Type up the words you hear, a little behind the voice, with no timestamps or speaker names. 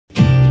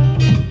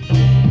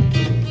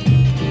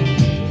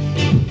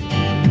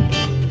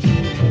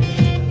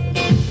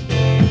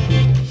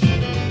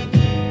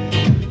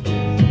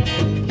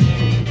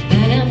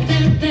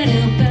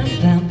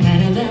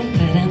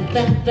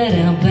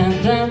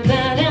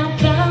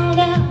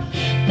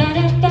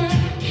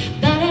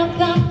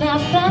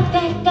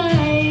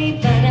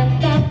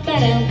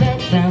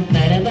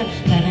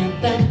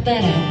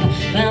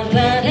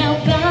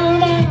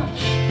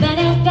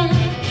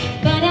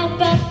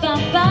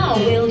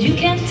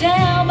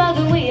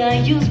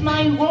use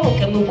my walk.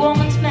 I'm a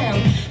woman's man,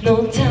 no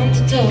time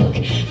to talk.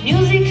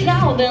 Music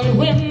loud and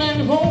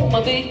women home.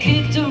 I've been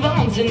kicked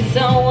around since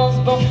I was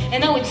born, and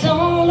now it's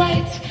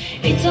alright,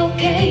 it's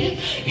okay.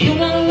 You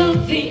can look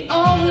the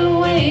other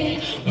way.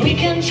 We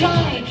can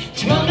try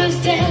to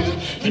understand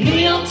the New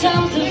York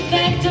Times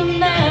effect of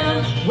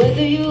man.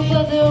 Whether you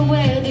bother,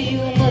 whether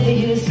you mother,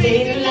 you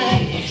staying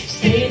alive,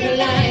 staying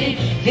alive.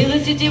 Feel the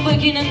city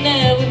working and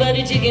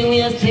everybody chicken.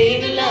 We are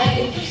staying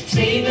alive,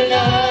 staying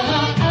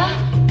alive.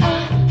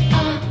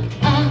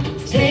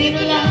 Staying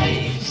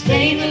alive,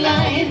 staying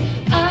alive.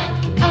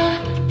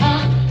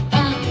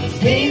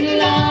 Staying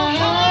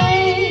alive.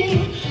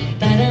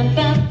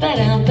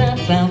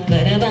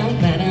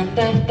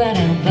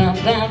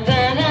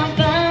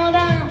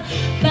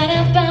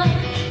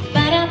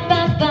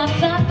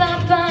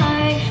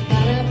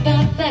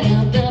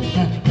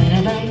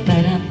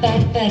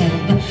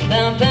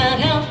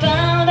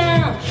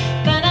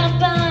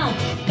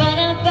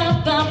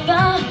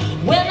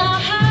 When our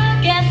heart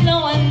gets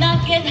low and I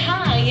get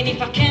high, and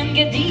if I can't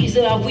get these,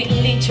 I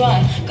really try.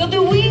 Got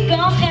the wing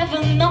of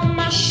heaven on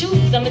my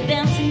shoes. I'm a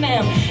dancing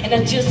man, and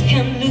I just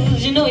can't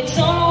lose. You know it's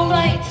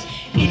alright,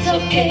 it's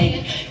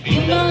okay.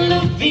 You don't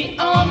look the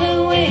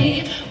other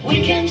way.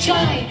 We can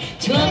try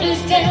to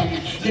understand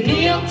the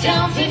New York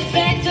Times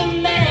effect of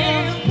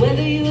man.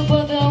 Whether you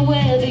bother,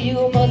 whether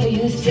you mother,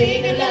 you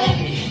staying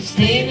alive,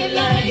 staying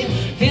alive.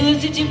 Feel the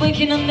city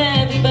waking on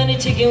everybody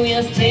chicken. We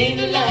are staying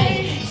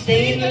alive,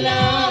 staying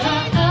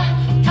alive.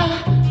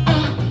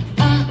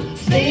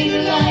 Staying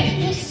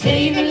alive,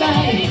 staying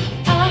alive.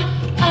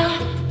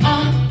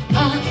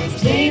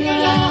 Staying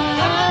alive.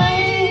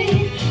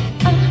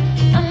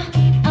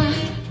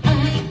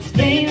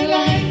 Staying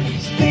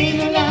alive, staying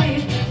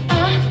alive.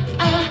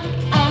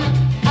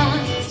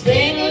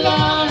 Staying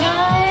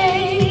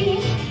alive.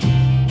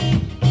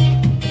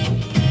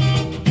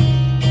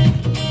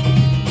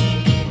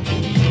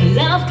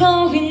 Love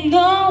going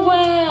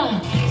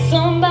nowhere.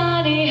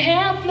 Somebody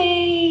help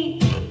me.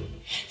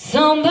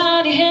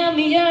 Somebody help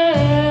me out.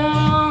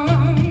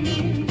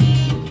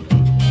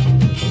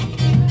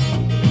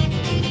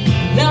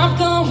 Love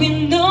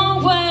going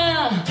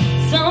nowhere.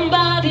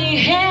 Somebody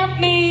help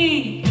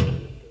me.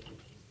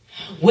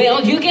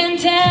 Well, you can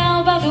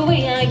tell by the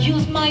way I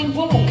use my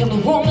walk. I'm a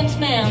woman's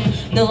man,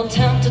 no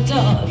time to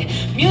talk.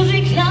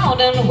 Music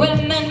loud and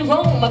women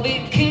roam. I've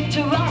been kicked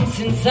around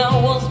since I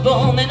was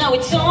born, and now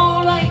it's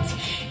alright,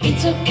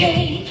 it's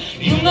okay.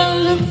 You may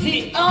look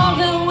the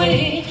other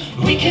way.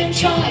 We can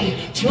try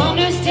to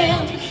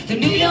understand the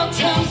New York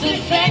Times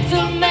effect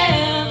of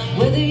man.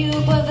 Whether you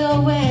bother,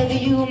 whether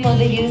you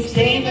mother, you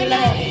staying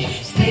alive,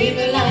 staying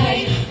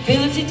alive.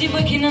 Feel the city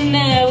working on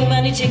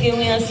everybody chicken.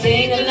 We are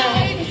staying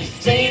alive,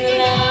 staying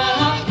alive.